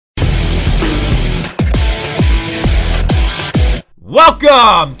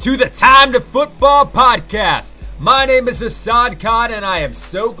Welcome to the Time to Football podcast. My name is Hassan Khan and I am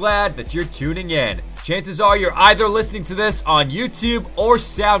so glad that you're tuning in. Chances are you're either listening to this on YouTube or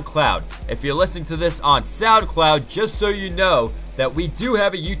SoundCloud. If you're listening to this on SoundCloud, just so you know that we do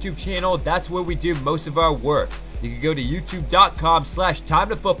have a YouTube channel. That's where we do most of our work. You can go to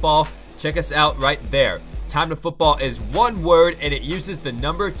youtube.com/timetofutball. Check us out right there. Time to Football is one word and it uses the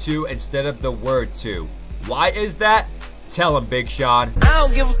number 2 instead of the word 2. Why is that? Tell him, Big Sean. I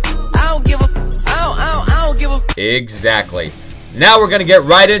don't give a. Exactly. Now we're gonna get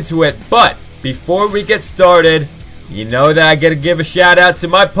right into it, but before we get started, you know that I gotta give a shout out to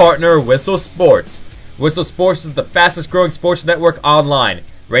my partner, Whistle Sports. Whistle Sports is the fastest growing sports network online,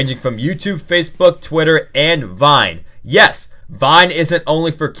 ranging from YouTube, Facebook, Twitter, and Vine. Yes, Vine isn't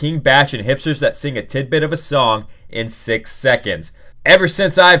only for King Batch and hipsters that sing a tidbit of a song in 6 seconds. Ever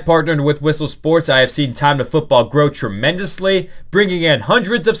since I've partnered with Whistle Sports, I have seen Time to Football grow tremendously, bringing in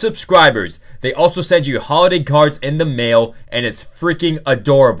hundreds of subscribers. They also send you holiday cards in the mail, and it's freaking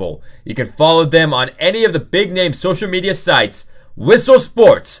adorable. You can follow them on any of the big name social media sites. Whistle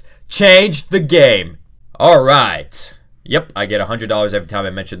Sports, change the game. Alright. Yep, I get $100 every time I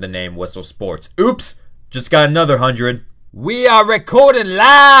mention the name Whistle Sports. Oops, just got another 100. We are recording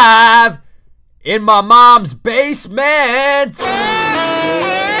live in my mom's basement.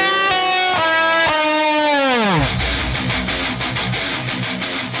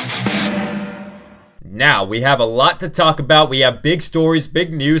 Now, we have a lot to talk about. We have big stories,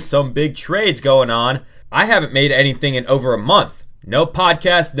 big news, some big trades going on. I haven't made anything in over a month. No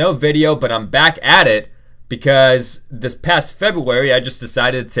podcast, no video, but I'm back at it because this past February, I just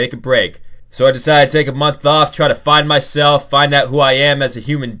decided to take a break. So I decided to take a month off, try to find myself, find out who I am as a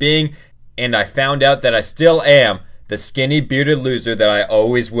human being, and I found out that I still am the skinny, bearded loser that I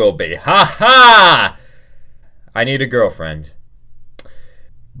always will be. Ha ha! I need a girlfriend.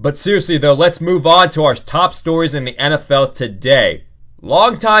 But seriously though, let's move on to our top stories in the NFL today.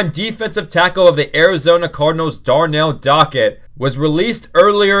 Longtime defensive tackle of the Arizona Cardinals, Darnell Dockett, was released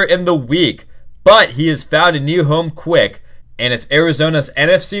earlier in the week, but he has found a new home quick, and it's Arizona's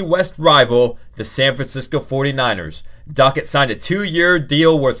NFC West rival, the San Francisco 49ers. Dockett signed a 2-year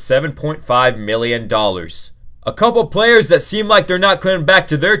deal worth $7.5 million. A couple players that seem like they're not coming back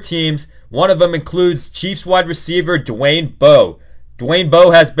to their teams. One of them includes Chiefs wide receiver Dwayne Bowe. Dwayne Bowe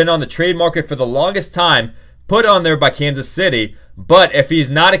has been on the trade market for the longest time, put on there by Kansas City, but if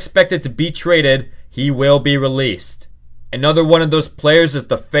he's not expected to be traded, he will be released. Another one of those players is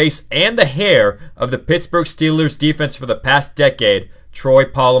the face and the hair of the Pittsburgh Steelers defense for the past decade, Troy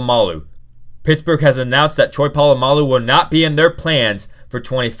Polamalu. Pittsburgh has announced that Troy Polamalu will not be in their plans for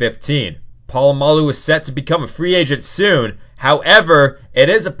 2015. Polamalu is set to become a free agent soon. However, it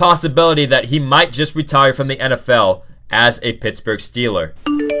is a possibility that he might just retire from the NFL as a Pittsburgh Steeler.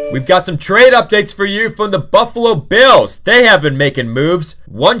 We've got some trade updates for you from the Buffalo Bills. They have been making moves.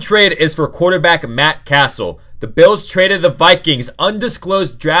 One trade is for quarterback Matt Castle. The Bills traded the Vikings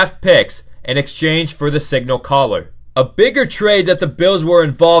undisclosed draft picks in exchange for the signal caller. A bigger trade that the Bills were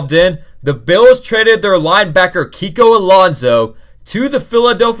involved in, the Bills traded their linebacker Kiko Alonso to the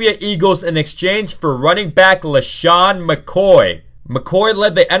Philadelphia Eagles in exchange for running back LeSean McCoy. McCoy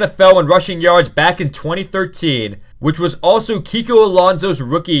led the NFL in rushing yards back in 2013, which was also Kiko Alonso's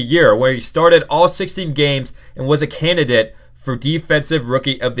rookie year, where he started all 16 games and was a candidate for Defensive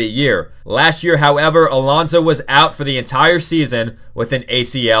Rookie of the Year. Last year, however, Alonso was out for the entire season with an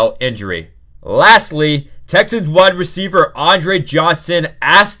ACL injury. Lastly, Texans wide receiver Andre Johnson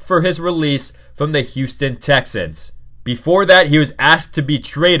asked for his release from the Houston Texans. Before that, he was asked to be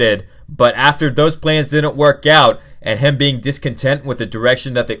traded, but after those plans didn't work out and him being discontent with the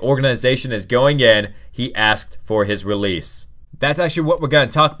direction that the organization is going in, he asked for his release. That's actually what we're going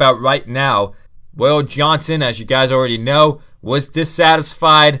to talk about right now. Will Johnson, as you guys already know, was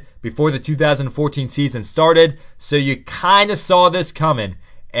dissatisfied before the 2014 season started, so you kind of saw this coming.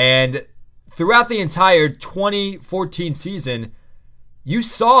 And throughout the entire 2014 season, you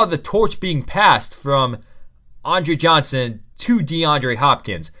saw the torch being passed from Andre Johnson to DeAndre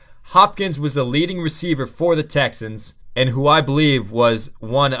Hopkins. Hopkins was the leading receiver for the Texans, and who I believe was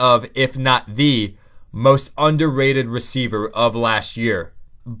one of, if not the, most underrated receiver of last year.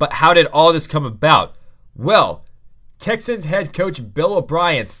 But how did all this come about? Well, Texans head coach Bill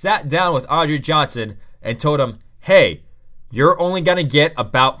O'Brien sat down with Andre Johnson and told him, hey, you're only going to get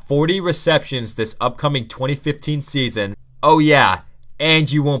about 40 receptions this upcoming 2015 season. Oh yeah,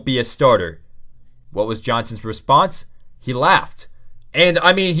 and you won't be a starter. What was Johnson's response? He laughed. And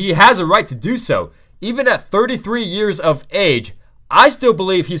I mean, he has a right to do so. Even at 33 years of age, I still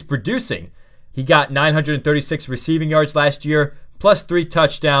believe he's producing. He got 936 receiving yards last year, plus 3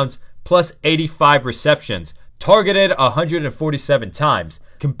 touchdowns, plus 85 receptions, targeted 147 times.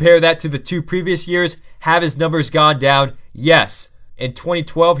 Compare that to the 2 previous years. Have his numbers gone down? Yes. In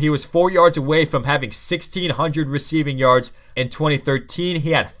 2012, he was 4 yards away from having 1,600 receiving yards. In 2013,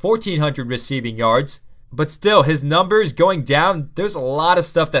 he had 1,400 receiving yards. But still, his numbers going down, there's a lot of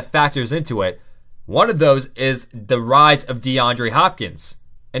stuff that factors into it. One of those is the rise of DeAndre Hopkins.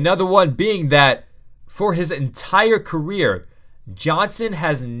 Another one being that for his entire career, Johnson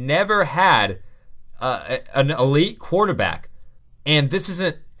has never had an elite quarterback. And this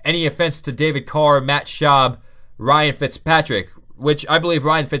isn't any offense to David Carr, Matt Schaub, Ryan Fitzpatrick, which I believe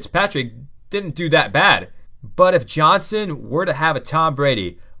Ryan Fitzpatrick didn't do that bad. But if Johnson were to have a Tom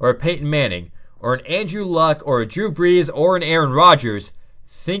Brady or a Peyton Manning or an Andrew Luck or a Drew Brees or an Aaron Rodgers,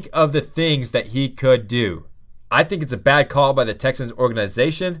 think of the things that he could do. I think it's a bad call by the Texans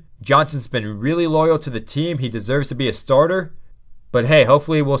organization. Johnson's been really loyal to the team. He deserves to be a starter. But hey,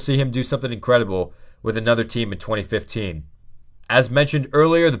 hopefully we'll see him do something incredible with another team in 2015. As mentioned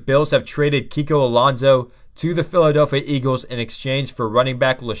earlier, the Bills have traded Kiko Alonso to the Philadelphia Eagles in exchange for running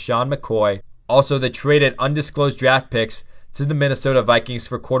back LeSean McCoy. Also, they traded undisclosed draft picks to the Minnesota Vikings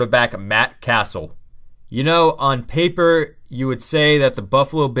for quarterback Matt Castle. You know, on paper, you would say that the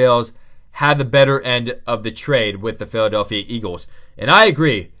Buffalo Bills had the better end of the trade with the Philadelphia Eagles. And I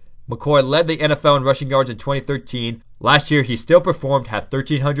agree. McCoy led the NFL in rushing yards in 2013. Last year, he still performed, had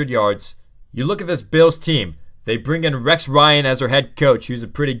 1,300 yards. You look at this Bills team. They bring in Rex Ryan as their head coach, who's a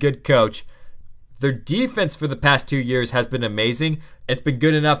pretty good coach. Their defense for the past 2 years has been amazing. It's been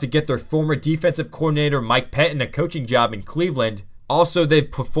good enough to get their former defensive coordinator Mike Pettin a coaching job in Cleveland. Also,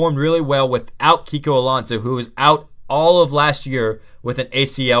 they've performed really well without Kiko Alonso, who was out all of last year with an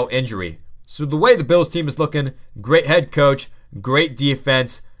ACL injury. So the way the Bills team is looking, great head coach, great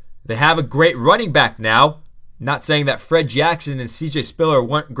defense. They have a great running back now. Not saying that Fred Jackson and CJ Spiller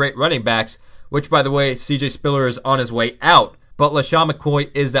weren't great running backs, which, by the way, CJ Spiller is on his way out. But LeSean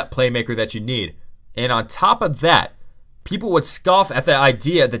McCoy is that playmaker that you need. And on top of that, people would scoff at the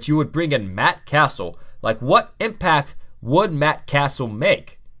idea that you would bring in Matt Castle. Like, what impact would Matt Castle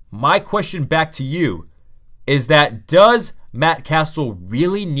make? My question back to you is that, does Matt Castle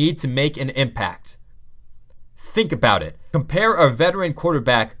really need to make an impact? Think about it. Compare a veteran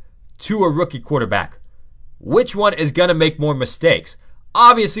quarterback to a rookie quarterback. Which one is going to make more mistakes?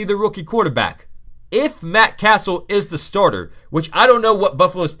 Obviously, the rookie quarterback. If Matt Castle is the starter, which I don't know what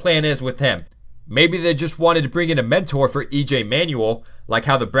Buffalo's plan is with him. Maybe they just wanted to bring in a mentor for E.J. Manuel, like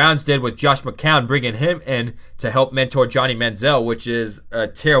how the Browns did with Josh McCown, bringing him in to help mentor Johnny Manziel, which is a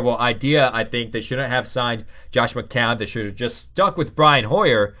terrible idea. I think they shouldn't have signed Josh McCown. They should have just stuck with Brian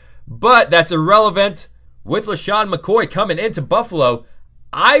Hoyer. But that's irrelevant. With LeSean McCoy coming into Buffalo,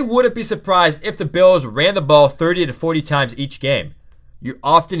 I wouldn't be surprised if the Bills ran the ball 30 to 40 times each game. You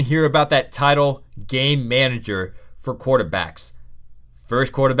often hear about that title, game manager, for quarterbacks.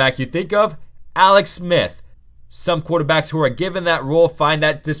 First quarterback you think of, Alex Smith. Some quarterbacks who are given that role find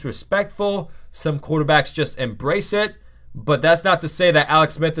that disrespectful. Some quarterbacks just embrace it. But that's not to say that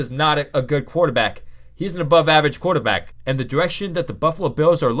Alex Smith is not a good quarterback. He's an above average quarterback. And the direction that the Buffalo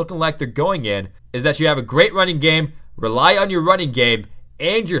Bills are looking like they're going in is that you have a great running game, rely on your running game,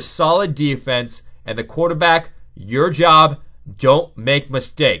 and your solid defense. And the quarterback, your job, don't make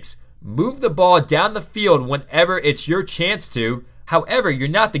mistakes. Move the ball down the field whenever it's your chance to. However, you're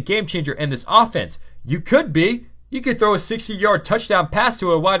not the game changer in this offense. You could be. You could throw a 60-yard touchdown pass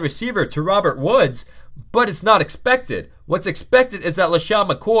to a wide receiver, to Robert Woods, but it's not expected. What's expected is that LeSean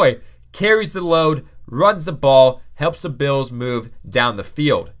McCoy carries the load, runs the ball, helps the Bills move down the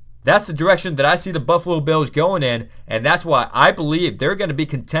field. That's the direction that I see the Buffalo Bills going in, and that's why I believe they're going to be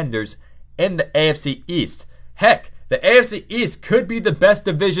contenders in the AFC East. Heck, the AFC East could be the best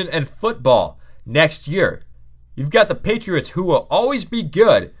division in football next year. You've got the Patriots, who will always be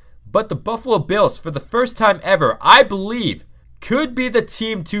good, but the Buffalo Bills, for the first time ever, I believe, could be the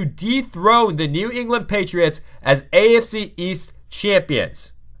team to dethrone the New England Patriots as AFC East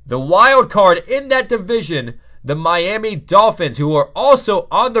champions. The wild card in that division, the Miami Dolphins, who are also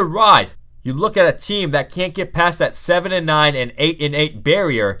on the rise. You look at a team that can't get past that 7-9 and 8-8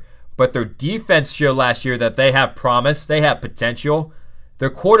 barrier, but their defense showed last year that they have promise, they have potential. Their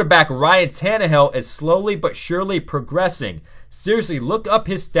quarterback, Ryan Tannehill, is slowly but surely progressing. Seriously, look up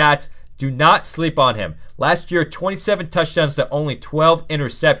his stats. Do not sleep on him. Last year, 27 touchdowns to only 12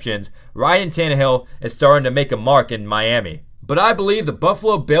 interceptions. Ryan Tannehill is starting to make a mark in Miami. But I believe the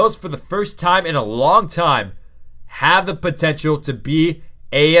Buffalo Bills, for the first time in a long time, have the potential to be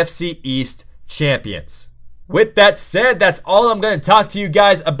AFC East champions. With that said, that's all I'm going to talk to you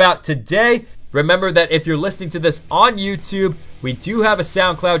guys about today. Remember that if you're listening to this on YouTube, we do have a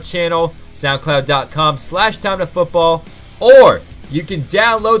SoundCloud channel, soundcloud.com/timetofootball, or you can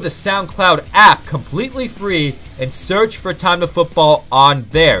download the SoundCloud app completely free and search for Time to Football on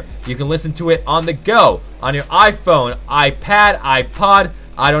there. You can listen to it on the go, on your iPhone, iPad, iPod.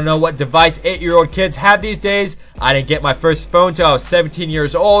 I don't know what device 8-year-old kids have these days. I didn't get my first phone till I was 17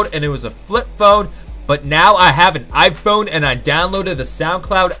 years old, and it was a flip phone. But now I have an iPhone, and I downloaded the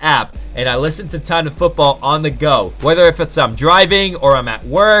SoundCloud app, and I listen to Time to Football on the go. Whether if it's I'm driving, or I'm at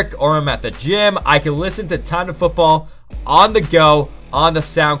work, or I'm at the gym, I can listen to Time to Football on the go on the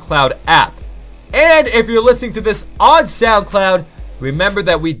SoundCloud app. And if you're listening to this on SoundCloud, remember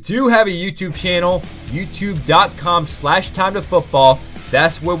that we do have a YouTube channel, youtube.com/timetofootball.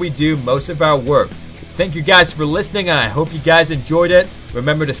 That's where we do most of our work. Thank you guys for listening, and I hope you guys enjoyed it.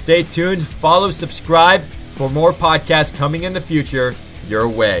 Remember to stay tuned, follow, subscribe for more podcasts coming in the future your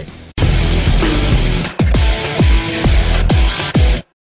way.